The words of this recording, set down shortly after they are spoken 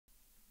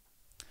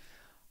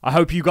I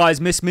hope you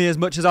guys missed me as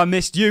much as I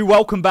missed you.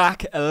 Welcome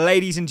back,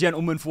 ladies and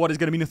gentlemen, for what is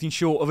going to be nothing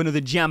short of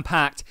another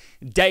jam-packed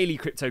daily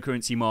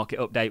cryptocurrency market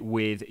update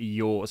with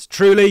yours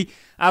truly.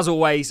 As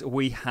always,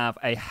 we have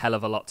a hell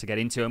of a lot to get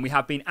into, and we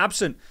have been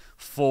absent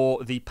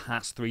for the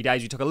past 3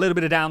 days. We took a little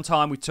bit of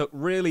downtime. We took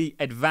really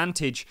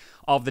advantage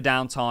of the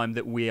downtime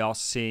that we are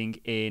seeing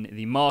in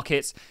the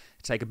markets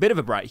to take a bit of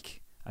a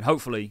break and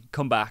hopefully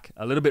come back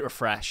a little bit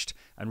refreshed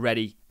and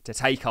ready to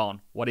take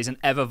on what is an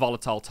ever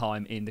volatile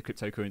time in the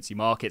cryptocurrency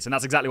markets. And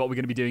that's exactly what we're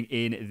going to be doing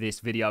in this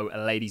video,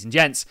 ladies and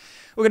gents.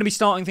 We're going to be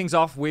starting things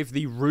off with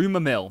the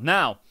rumor mill.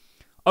 Now,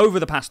 over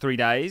the past 3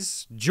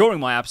 days, during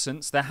my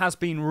absence, there has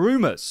been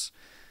rumors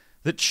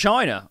that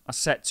China are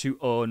set to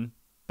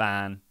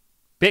unban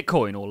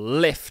Bitcoin or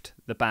lift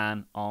the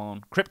ban on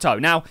crypto.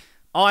 Now,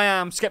 I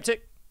am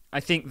skeptic.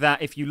 I think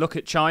that if you look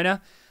at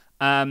China,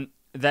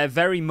 they're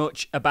very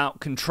much about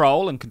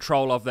control and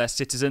control of their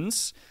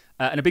citizens.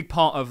 And a big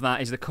part of that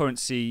is the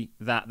currency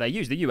that they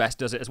use. The US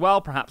does it as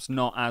well, perhaps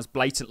not as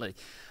blatantly.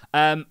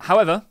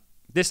 However,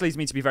 this leads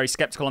me to be very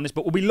skeptical on this,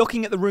 but we'll be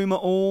looking at the rumor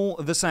all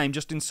the same.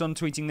 Justin Sun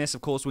tweeting this.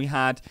 Of course, we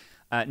had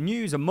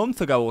news a month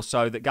ago or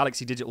so that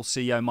Galaxy Digital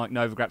CEO Mike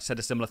Novogratz said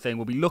a similar thing.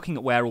 We'll be looking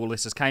at where all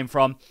this has came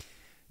from.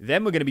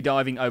 Then we're going to be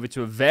diving over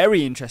to a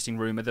very interesting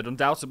rumor that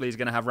undoubtedly is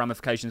going to have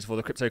ramifications for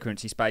the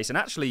cryptocurrency space, and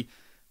actually,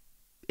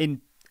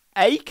 in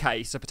a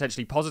case, a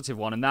potentially positive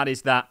one, and that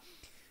is that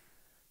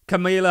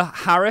Kamala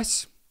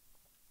Harris,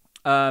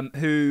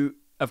 who,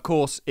 of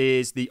course,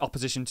 is the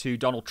opposition to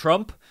Donald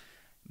Trump,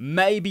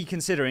 may be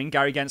considering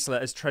Gary Gensler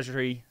as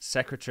Treasury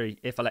Secretary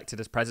if elected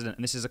as president.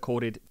 And this is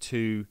according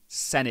to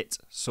Senate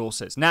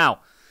sources. Now,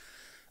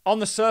 on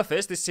the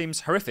surface, this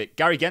seems horrific.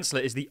 Gary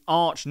Gensler is the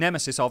arch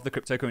nemesis of the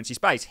cryptocurrency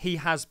space. He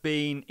has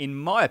been, in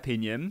my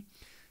opinion,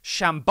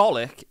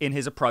 shambolic in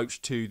his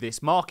approach to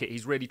this market.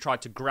 He's really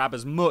tried to grab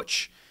as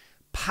much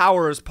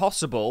power as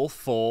possible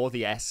for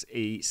the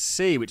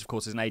SEC, which of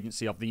course is an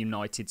agency of the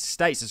United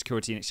States, the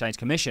Security and Exchange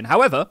Commission.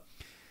 However,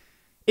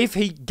 if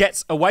he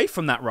gets away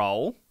from that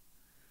role,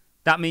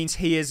 that means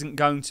he isn't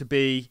going to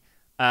be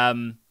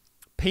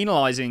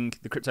penalizing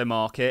the crypto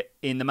market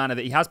in the manner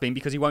that he has been,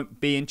 because he won't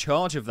be in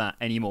charge of that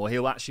anymore.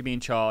 He'll actually be in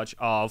charge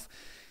of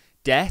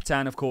debt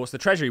and, of course, the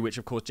Treasury, which,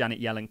 of course,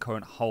 Janet Yellen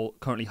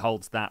currently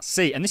holds that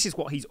seat. And this is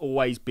what he's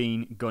always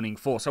been gunning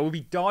for. So we'll be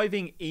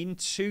diving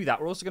into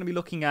that. We're also going to be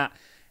looking at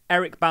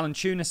Eric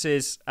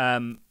Balanchunas'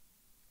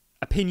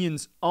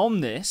 opinions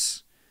on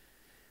this.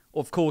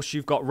 Of course,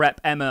 you've got Rep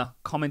Emma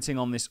commenting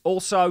on this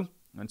also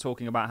and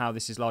talking about how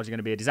this is largely going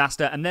to be a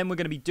disaster. And then we're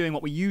going to be doing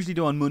what we usually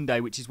do on Monday,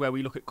 which is where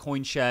we look at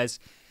CoinShares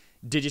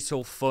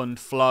digital fund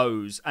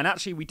flows. And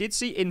actually, we did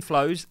see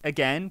inflows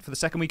again for the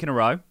second week in a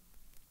row.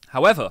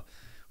 However,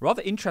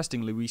 rather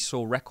interestingly, we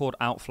saw record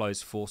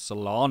outflows for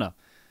Solana.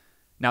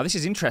 Now, this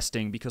is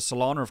interesting because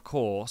Solana, of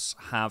course,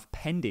 have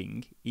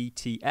pending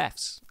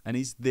ETFs. And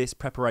is this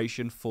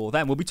preparation for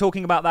them? We'll be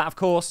talking about that, of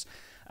course.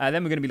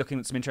 Then we're going to be looking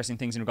at some interesting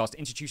things in regards to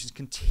institutions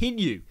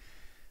continue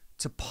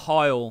to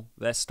pile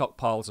their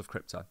stockpiles of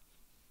crypto.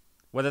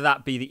 Whether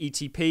that be the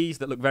ETPs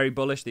that look very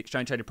bullish, the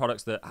exchange-traded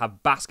products that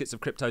have baskets of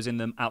cryptos in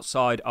them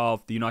outside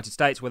of the United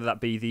States, whether that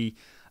be the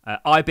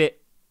IBIT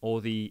or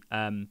the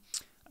Bitcoin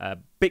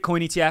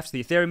ETFs,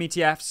 the Ethereum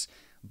ETFs.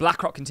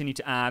 BlackRock continue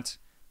to add.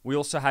 We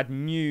also had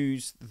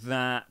news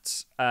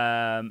that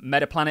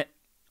Metaplanet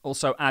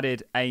also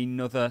added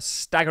another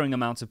staggering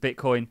amount of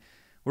Bitcoin.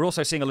 We're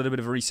also seeing a little bit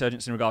of a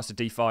resurgence in regards to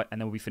DeFi, and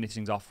then we'll be finishing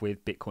things off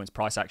with Bitcoin's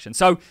price action.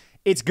 So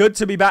it's good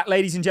to be back,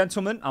 ladies and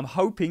gentlemen. I'm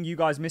hoping you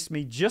guys missed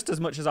me just as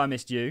much as I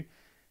missed you.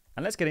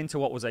 And let's get into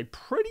what was a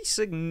pretty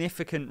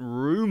significant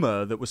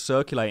rumor that was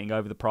circulating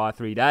over the prior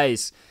 3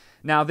 days.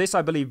 Now, this,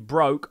 I believe,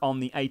 broke on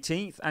the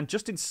 18th, and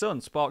Justin Sun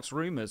sparks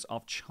rumors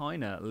of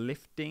China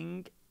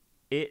lifting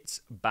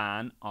its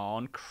ban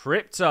on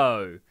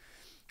crypto.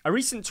 A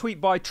recent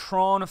tweet by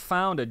Tron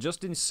founder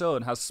Justin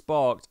Sun has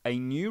sparked a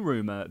new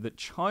rumor that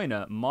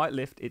China might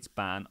lift its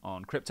ban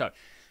on crypto.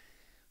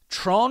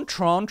 Tron.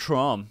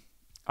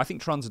 I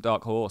think Tron's a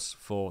dark horse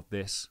for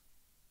this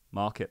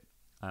market.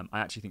 I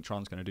actually think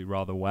Tron's going to do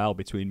rather well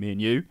between me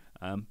and you,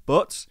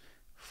 but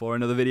for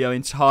another video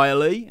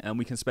entirely, and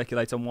we can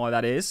speculate on why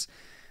that is.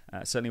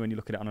 Certainly when you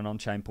look at it on an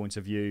on-chain point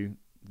of view,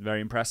 very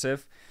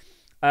impressive.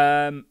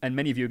 And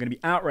many of you are going to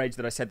be outraged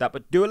that I said that,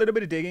 but do a little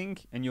bit of digging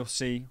and you'll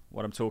see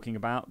what I'm talking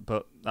about,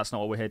 but that's not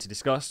what we're here to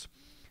discuss.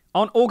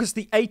 On August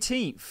the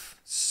 18th,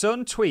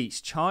 Sun tweets,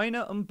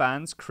 China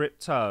unbans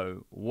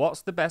crypto.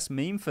 What's the best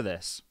meme for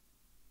this?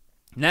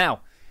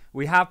 Now,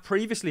 we have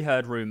previously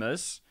heard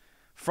rumors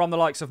from the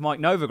likes of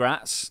Mike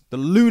Novogratz, the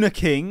Lunar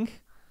King,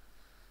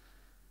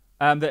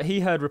 that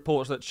he heard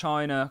reports that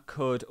China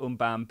could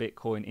unban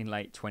Bitcoin in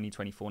late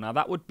 2024. Now,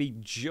 that would be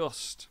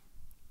just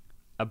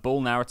a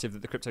bull narrative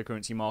that the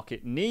cryptocurrency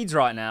market needs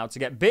right now to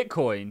get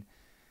Bitcoin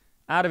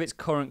out of its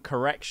current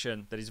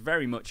correction that is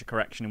very much a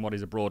correction in what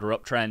is a broader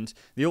uptrend.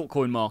 The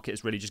altcoin market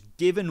has really just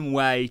given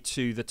way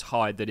to the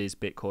tide that is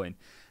Bitcoin.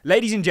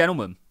 Ladies and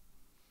gentlemen,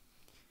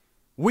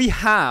 we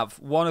have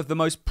one of the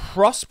most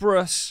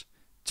prosperous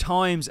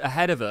times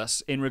ahead of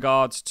us in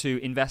regards to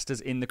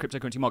investors in the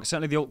cryptocurrency market,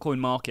 certainly the altcoin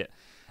market.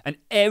 And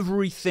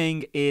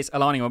everything is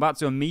aligning. I'm about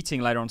to do a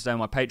meeting later on today on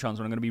my Patrons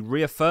where I'm going to be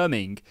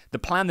reaffirming the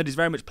plan that is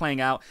very much playing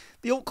out.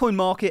 The altcoin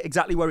market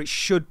exactly where it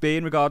should be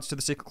in regards to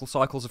the cyclical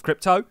cycles of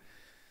crypto.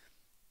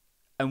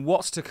 And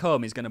what's to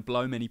come is going to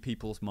blow many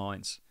people's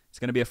minds. It's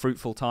going to be a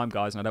fruitful time,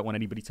 guys, and I don't want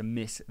anybody to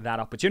miss that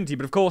opportunity.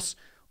 But of course,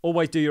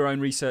 always do your own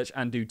research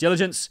and due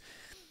diligence.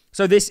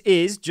 So this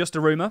is just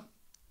a rumor.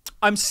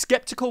 I'm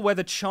skeptical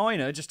whether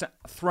China, just to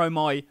throw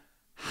my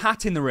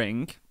hat in the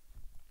ring,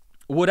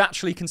 would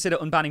actually consider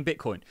unbanning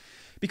Bitcoin,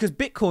 because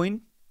Bitcoin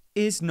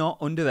is not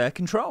under their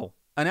control.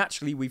 And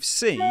actually, we've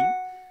seen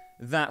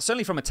that,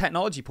 certainly from a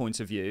technology point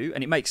of view,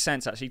 and it makes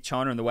sense, actually,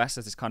 China and the West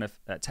has this kind of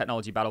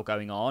technology battle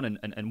going on.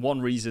 And one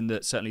reason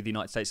that certainly the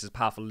United States is as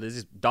powerful as it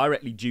is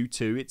directly due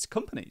to its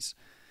companies.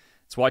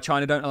 It's why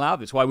China don't allow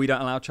this. It's why we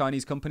don't allow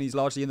Chinese companies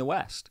largely in the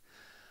West.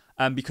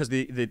 Because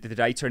the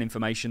data and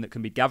information that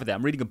can be gathered there.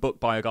 I'm reading a book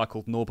by a guy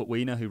called Norbert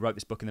Wiener, who wrote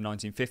this book in the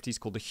 1950s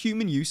called The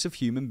Human Use of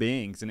Human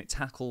Beings, and it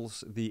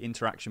tackles the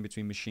interaction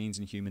between machines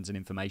and humans and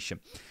information.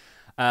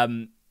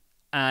 And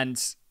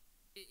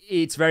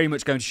it's very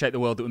much going to shape the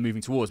world that we're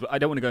moving towards, but I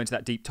don't want to go into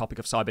that deep topic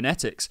of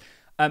cybernetics.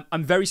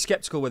 I'm very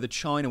skeptical whether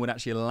China would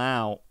actually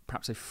allow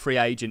perhaps a free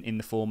agent in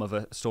the form of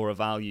a store of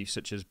value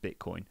such as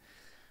Bitcoin.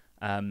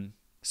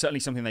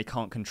 Certainly something they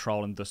can't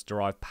control and thus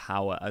derive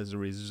power as a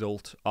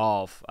result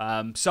of.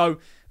 So,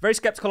 very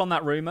skeptical on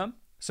that rumor.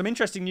 Some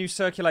interesting news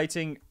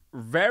circulating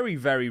very,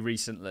 very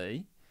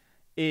recently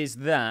is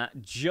that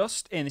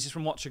this is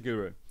from Watcher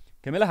Guru,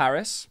 Kamala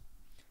Harris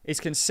is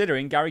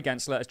considering Gary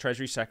Gensler as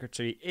Treasury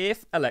Secretary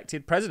if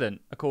elected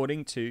president,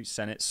 according to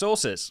Senate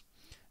sources.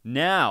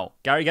 Now,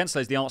 Gary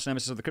Gensler is the arch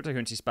nemesis of the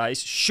cryptocurrency space.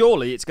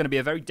 Surely it's going to be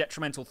a very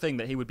detrimental thing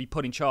that he would be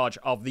put in charge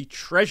of the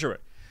Treasury.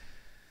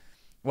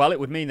 Well,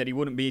 it would mean that he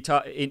wouldn't be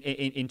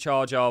in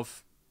charge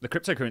of the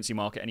cryptocurrency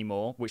market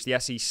anymore, which the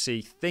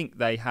SEC think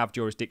they have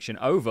jurisdiction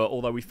over,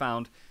 although we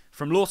found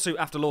from lawsuit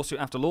after lawsuit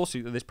after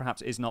lawsuit that this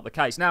perhaps is not the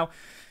case. Now,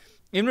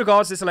 in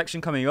regards to this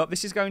election coming up,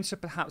 this is going to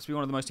perhaps be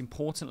one of the most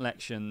important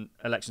elections,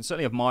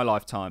 certainly of my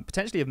lifetime,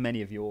 potentially of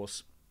many of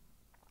yours.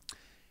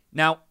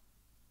 Now,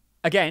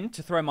 again,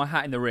 to throw my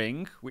hat in the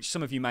ring, which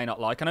some of you may not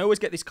like, and I always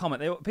get this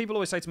comment. People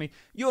always say to me,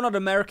 "You're not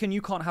American,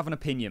 you can't have an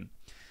opinion."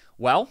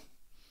 Well,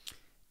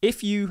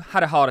 if you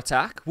had a heart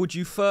attack, would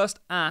you first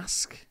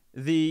ask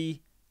the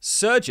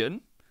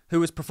surgeon who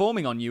was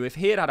performing on you if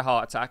he had had a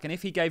heart attack? And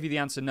if he gave you the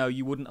answer no,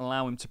 you wouldn't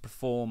allow him to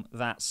perform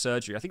that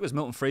surgery. I think it was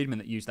Milton Friedman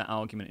that used that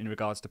argument in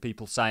regards to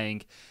people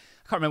saying,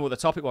 I can't remember what the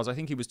topic was. I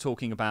think he was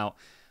talking about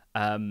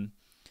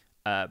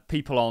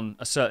people on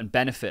a certain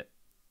benefit.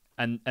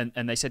 And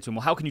they said to him,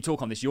 well, how can you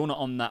talk on this? You're not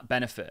on that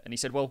benefit. And he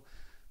said, well,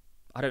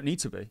 I don't need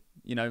to be.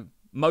 You know,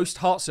 most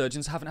heart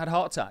surgeons haven't had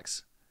heart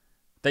attacks.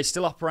 They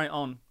still operate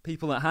on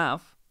people that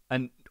have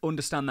and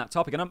understand that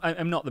topic. And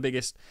I'm not the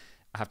biggest,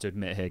 I have to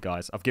admit here,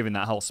 guys, I've given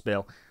that whole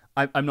spiel.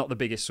 I'm not the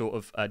biggest sort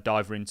of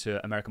diver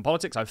into American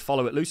politics. I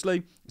follow it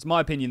loosely. It's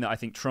my opinion that I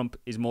think Trump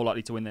is more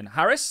likely to win than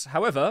Harris.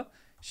 However,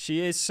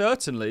 she is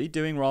certainly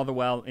doing rather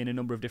well in a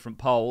number of different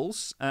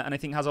polls, and I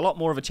think has a lot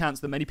more of a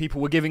chance than many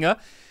people were giving her.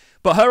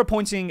 But her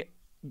appointing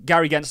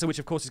Gary Gensler, which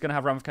of course is going to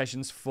have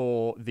ramifications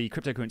for the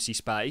cryptocurrency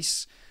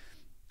space,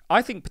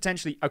 I think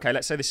potentially, okay,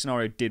 let's say this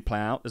scenario did play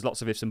out. There's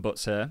lots of ifs and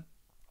buts here.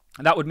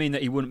 And that would mean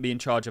that he wouldn't be in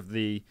charge of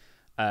the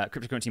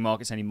cryptocurrency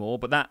markets anymore.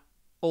 But that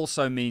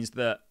also means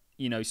that,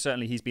 you know,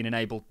 certainly he's been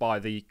enabled by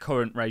the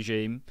current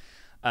regime,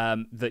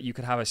 that you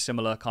could have a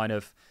similar kind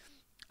of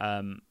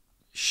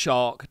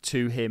shark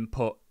to him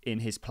put in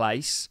his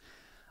place.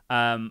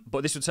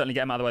 But this would certainly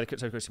get him out of the way of the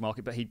cryptocurrency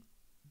market. But he'd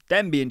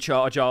then be in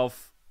charge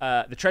of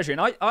the Treasury.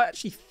 And I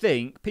actually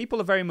think people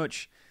are very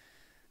much,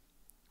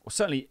 well,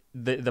 certainly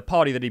the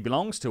party that he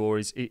belongs to or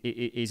is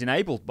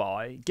enabled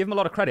by, give him a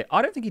lot of credit.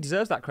 I don't think he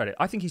deserves that credit.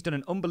 I think he's done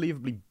an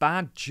unbelievably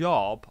bad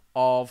job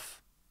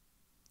of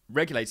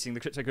regulating the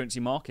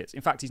cryptocurrency markets.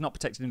 In fact, he's not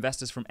protected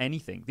investors from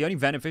anything. The only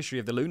beneficiary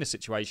of the Luna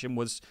situation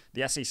was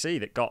the SEC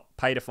that got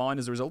paid a fine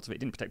as a result of it. It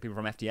didn't protect people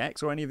from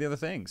FTX or any of the other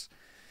things.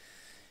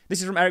 This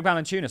is from Eric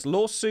Balanchunas.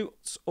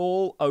 Lawsuits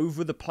all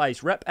over the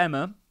place. Rep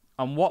Emma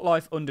on what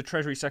life under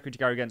Treasury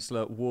Secretary Gary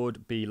Gensler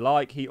would be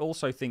like. He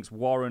also thinks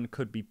Warren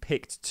could be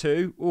picked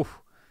too.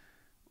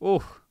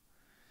 Ooh.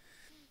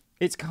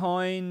 It's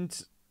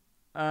kind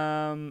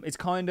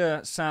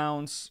of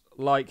sounds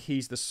like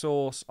he's the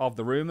source of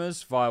the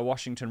rumors via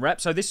Washington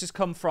Rep. So this has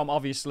come from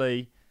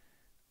obviously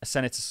a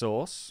senator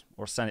source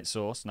or a Senate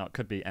source. Now it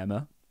could be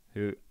Emma,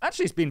 who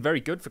actually has been very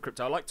good for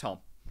crypto. I like Tom.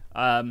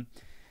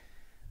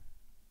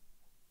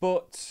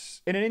 But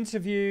in an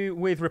interview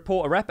with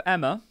reporter Rep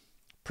Emma,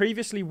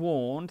 previously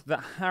warned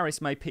that Harris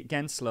may pick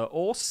Gensler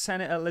or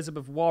Senator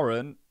Elizabeth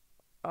Warren,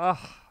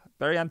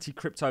 very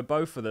anti-crypto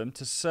both of them,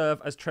 to serve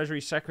as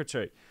Treasury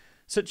Secretary.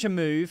 Such a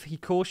move, he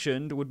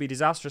cautioned, would be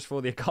disastrous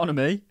for the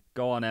economy.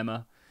 Go on,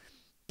 Emma.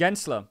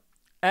 Gensler,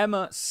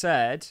 Emma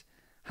said,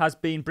 has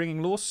been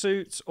bringing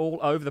lawsuits all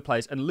over the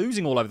place and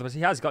losing all over the place.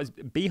 He has got his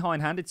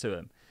behind handed to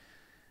him.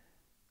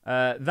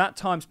 That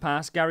time's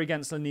passed. Gary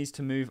Gensler needs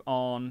to move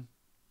on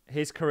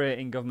his career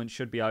in government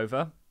should be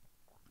over.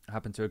 I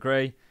happen to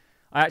agree.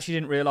 I actually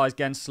didn't realise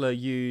Gensler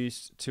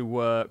used to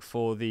work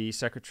for the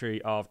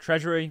Secretary of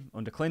Treasury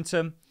under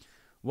Clinton.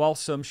 While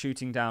some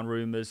shooting down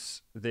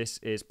rumours this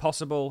is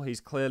possible, he's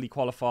clearly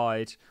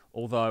qualified,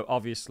 although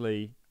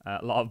obviously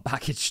a lot of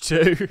baggage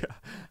too.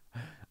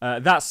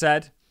 That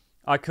said,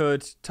 I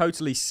could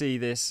totally see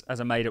this as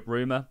a made-up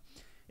rumour.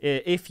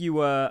 If you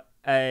were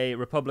a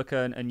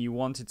Republican and you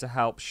wanted to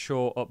help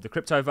shore up the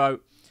crypto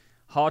vote,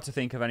 hard to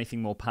think of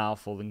anything more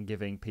powerful than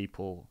giving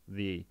people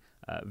the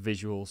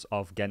visuals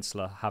of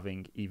Gensler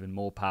having even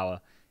more power,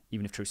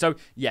 even if true. So,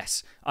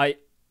 yes, I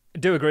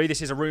do agree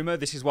this is a rumour.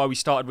 This is why we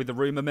started with the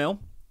rumour mill.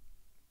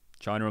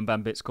 China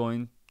unban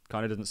Bitcoin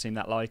kind of doesn't seem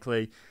that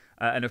likely.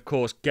 And, of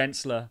course,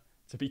 Gensler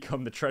to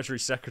become the Treasury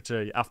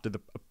Secretary after the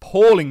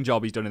appalling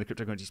job he's done in the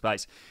cryptocurrency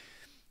space.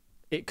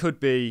 It could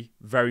be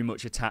very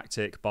much a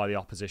tactic by the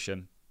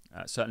opposition,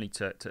 certainly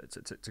to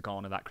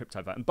garner that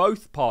crypto vote. And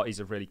both parties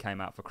have really came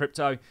out for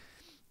crypto.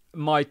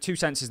 My 2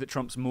 cents is that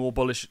Trump's more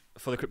bullish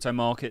for the crypto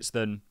markets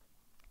than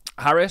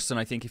Harris. And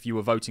I think if you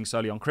were voting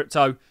solely on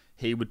crypto,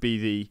 he would be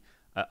the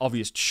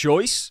obvious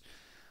choice.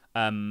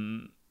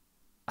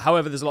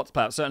 However, there's a lot to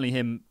play out. Certainly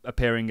him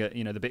appearing at,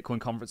 the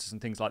Bitcoin conferences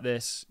and things like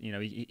this,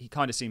 he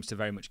kind of seems to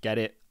very much get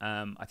it.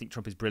 I think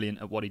Trump is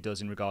brilliant at what he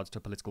does in regards to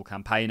a political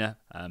campaigner.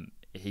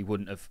 He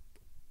wouldn't have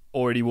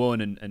already won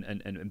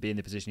and be in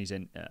the position he's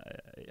in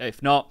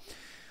if not.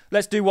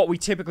 Let's do what we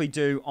typically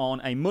do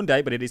on a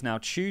Monday, but it is now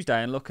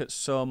Tuesday, and look at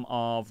some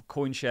of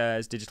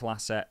CoinShares digital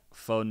asset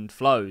fund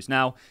flows.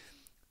 Now,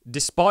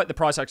 despite the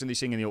price action that you're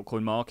seeing in the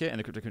altcoin market and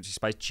the cryptocurrency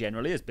space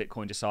generally, as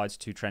Bitcoin decides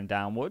to trend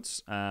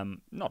downwards,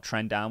 not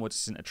trend downwards,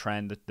 this isn't a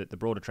trend, the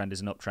broader trend is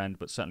an uptrend,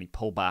 but certainly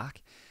pull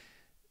back.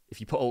 If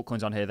you put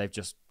altcoins on here, they've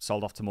just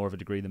sold off to more of a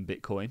degree than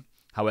Bitcoin.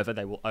 However,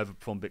 they will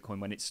overperform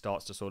Bitcoin when it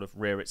starts to sort of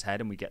rear its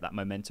head and we get that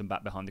momentum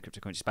back behind the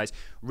cryptocurrency space.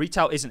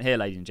 Retail isn't here,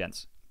 ladies and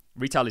gents.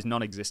 Retail is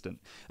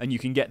non-existent. And you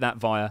can get that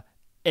via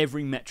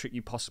every metric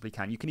you possibly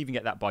can. You can even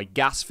get that by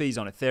gas fees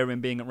on Ethereum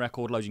being at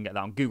record lows. You can get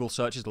that on Google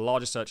searches, the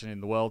largest search engine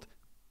in the world,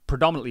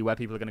 predominantly where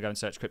people are going to go and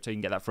search crypto. You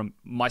can get that from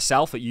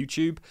myself at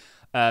YouTube.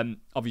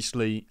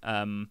 Obviously,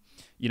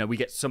 we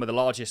get some of the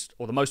largest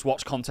or the most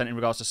watched content in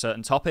regards to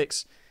certain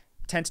topics.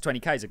 10 to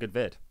 20K is a good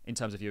vid in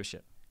terms of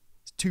viewership.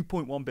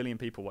 2.1 billion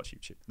people watch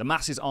YouTube. The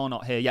masses are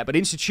not here yet, but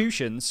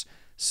institutions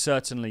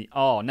certainly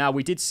are. Now,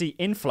 we did see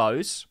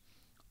inflows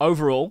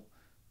overall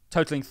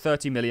totaling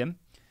 30 million,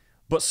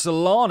 but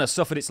Solana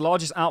suffered its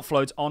largest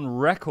outflows on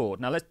record.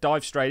 Now, let's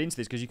dive straight into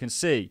this because you can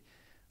see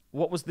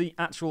what was the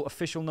actual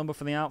official number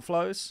for the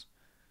outflows?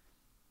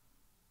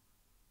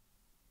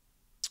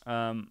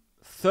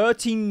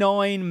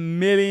 $39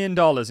 million in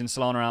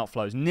Solana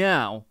outflows.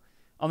 Now,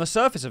 on the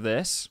surface of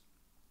this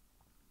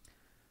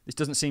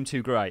doesn't seem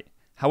too great.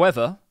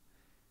 However,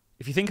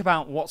 if you think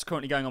about what's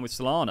currently going on with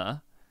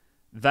Solana,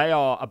 they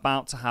are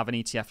about to have an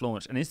ETF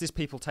launch. And is this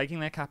people taking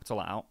their capital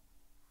out,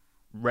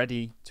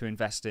 ready to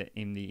invest it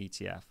in the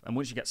ETF? And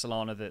once you get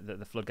Solana,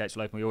 the floodgates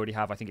will open. We already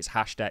have, I think it's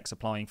Hashdex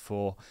applying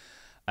for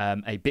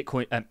a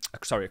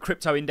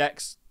crypto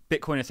index.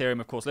 Bitcoin,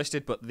 Ethereum, of course,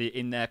 listed, but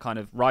in their kind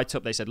of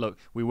write-up, they said, look,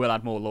 we will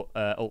add more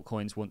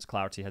altcoins once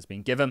clarity has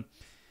been given.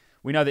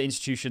 We know that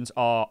institutions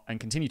are and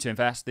continue to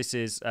invest. This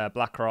is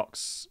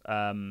BlackRock's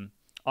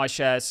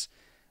iShares.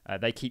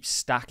 They keep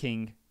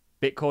stacking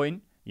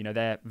Bitcoin.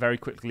 They're very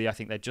quickly, I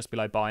think they're just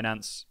below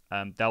Binance.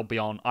 They'll be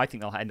on, I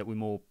think they'll end up with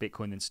more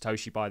Bitcoin than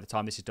Satoshi by the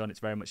time this is done. It's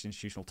very much an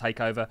institutional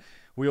takeover.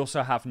 We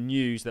also have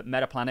news that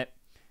Metaplanet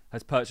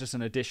has purchased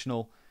an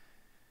additional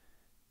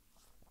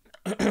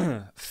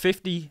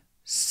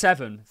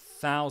 57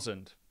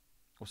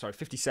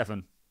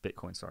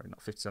 Bitcoin, sorry,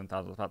 not 57,000.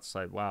 I was about to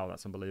say, wow,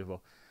 that's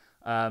unbelievable.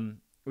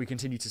 We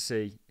continue to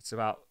see, it's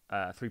about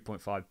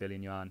 3.5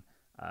 billion yuan.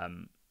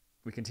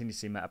 We continue to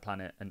see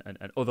Metaplanet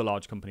and other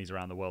large companies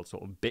around the world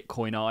sort of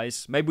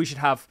Bitcoinize. Maybe we should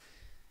have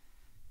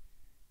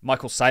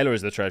Michael Saylor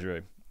as the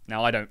treasurer.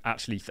 Now, I don't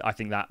actually, I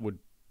think that would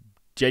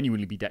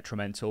genuinely be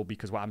detrimental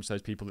because what happens to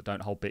those people that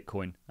don't hold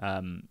Bitcoin?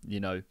 I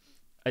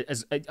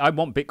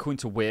want Bitcoin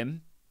to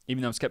win,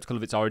 even though I'm skeptical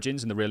of its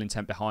origins and the real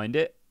intent behind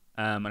it.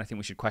 And I think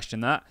we should question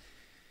that.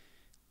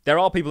 There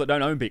are people that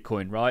don't own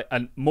Bitcoin, right?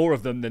 And more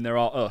of them than there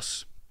are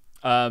us.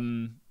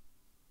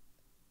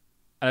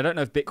 And I don't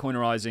know if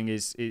Bitcoinerizing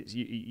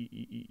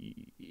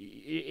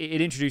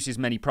it introduces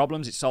many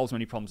problems. It solves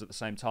many problems at the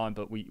same time,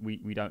 but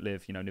we don't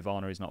live,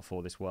 Nirvana is not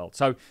for this world.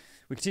 So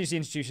we continue to see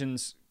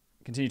institutions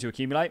continue to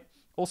accumulate.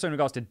 Also in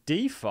regards to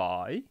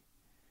DeFi,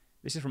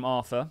 this is from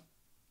Arthur,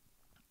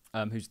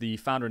 who's the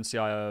founder and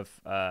CIO of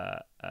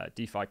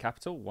DeFi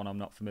Capital, one I'm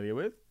not familiar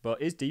with.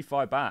 But is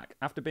DeFi back?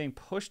 After being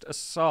pushed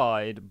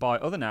aside by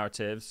other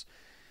narratives,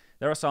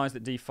 there are signs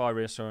that DeFi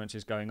reassurance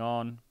is going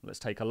on. Let's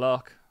take a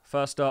look.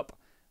 First up,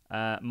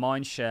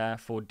 mind share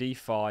for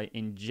DeFi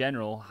in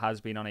general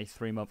has been on a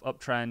 3-month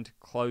uptrend,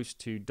 close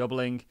to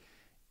doubling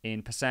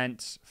in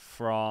percent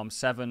from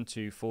 7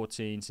 to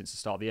 14 since the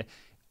start of the year.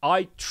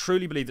 I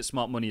truly believe that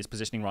smart money is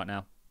positioning right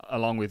now,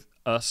 along with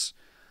us,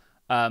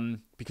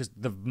 because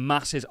the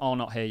masses are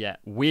not here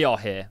yet. We are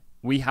here.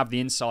 We have the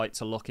insight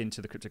to look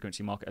into the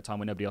cryptocurrency market at a time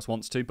when nobody else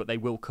wants to, but they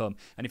will come.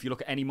 And if you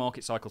look at any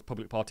market cycles,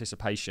 public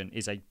participation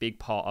is a big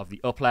part of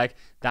the up leg.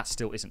 That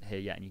still isn't here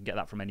yet, and you can get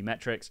that from any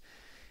metrics.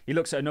 He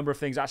looks at a number of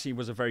things. Actually, it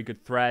was a very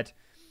good thread,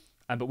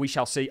 but we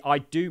shall see.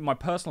 My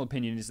personal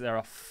opinion is there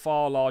are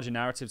far larger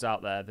narratives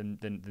out there than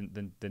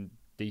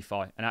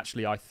DeFi. And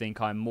actually, I think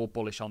I'm more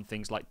bullish on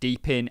things like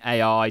DeepIn,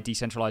 AI,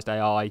 decentralized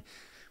AI.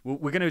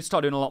 We're going to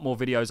start doing a lot more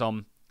videos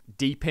on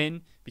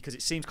DeepIn because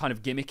it seems kind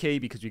of gimmicky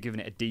because we're giving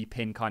it a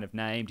DeepIn kind of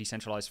name,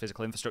 decentralized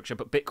physical infrastructure,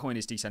 but Bitcoin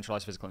is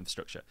decentralized physical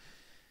infrastructure.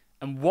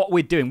 And what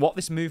we're doing, what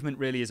this movement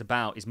really is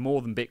about, is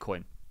more than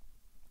Bitcoin.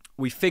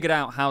 We figured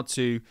out how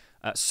to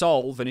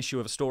solve an issue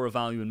of a store of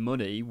value and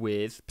money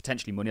with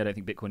potentially money. I don't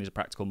think Bitcoin is a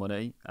practical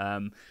money,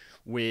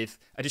 with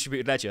a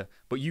distributed ledger,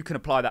 but you can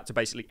apply that to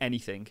basically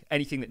anything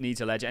that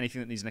needs a ledger,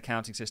 anything that needs an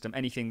accounting system,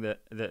 anything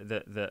that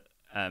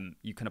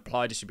you can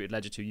apply a distributed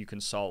ledger to, you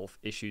can solve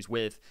issues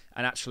with.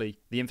 And actually,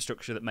 the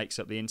infrastructure that makes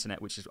up the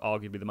internet, which is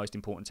arguably the most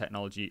important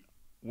technology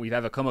we've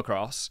ever come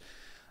across,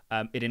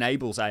 it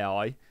enables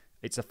AI.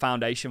 It's a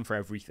foundation for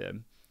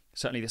everything.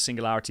 Certainly, the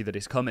singularity that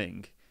is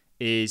coming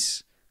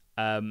is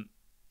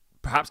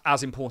perhaps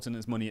as important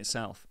as money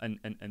itself. And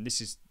this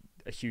is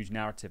a huge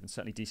narrative, and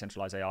certainly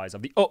decentralized AI is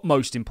of the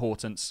utmost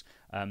importance.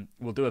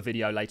 We'll do a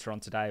video later on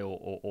today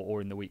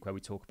or in the week where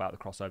we talk about the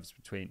crossovers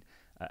between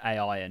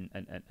AI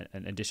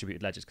and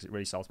distributed ledgers, because it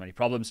really solves many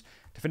problems.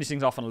 To finish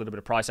things off on a little bit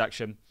of price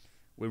action,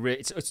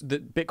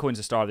 Bitcoin's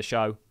the star of the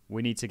show.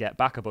 We need to get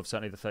back above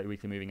certainly the 30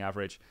 weekly moving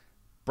average,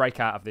 break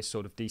out of this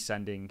sort of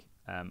descending,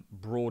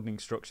 broadening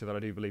structure that I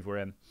do believe we're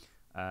in.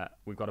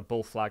 We've got a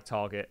bull flag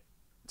target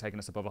taking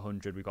us above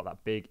 100. We've got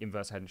that big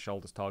inverse head and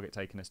shoulders target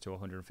taking us to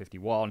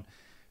 151.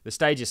 The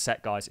stage is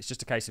set, guys. It's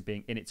just a case of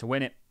being in it to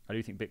win it. I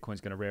do think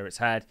Bitcoin's going to rear its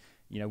head.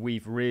 You know,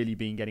 we've really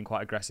been getting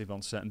quite aggressive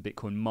on certain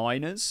Bitcoin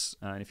miners.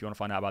 And if you want to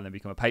find out about them,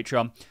 become a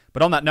Patreon.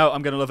 But on that note,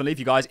 I'm going to love and leave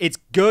you guys. It's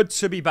good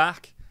to be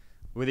back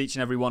with each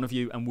and every one of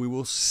you. And we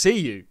will see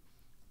you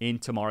in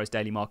tomorrow's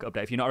daily market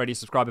update. If you're not already a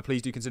subscriber,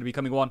 please do consider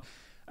becoming one.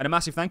 And a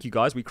massive thank you,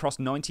 guys. We crossed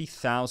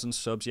 90,000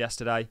 subs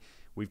yesterday.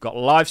 We've got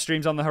live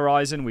streams on the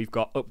horizon. We've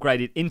got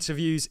upgraded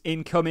interviews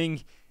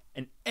incoming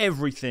and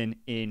everything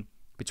in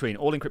between.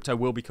 Allincrypto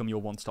will become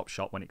your one-stop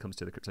shop when it comes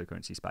to the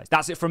cryptocurrency space.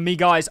 That's it from me,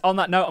 guys. On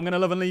that note, I'm going to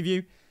love and leave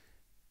you.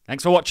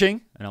 Thanks for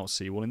watching, and I'll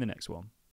see you all in the next one.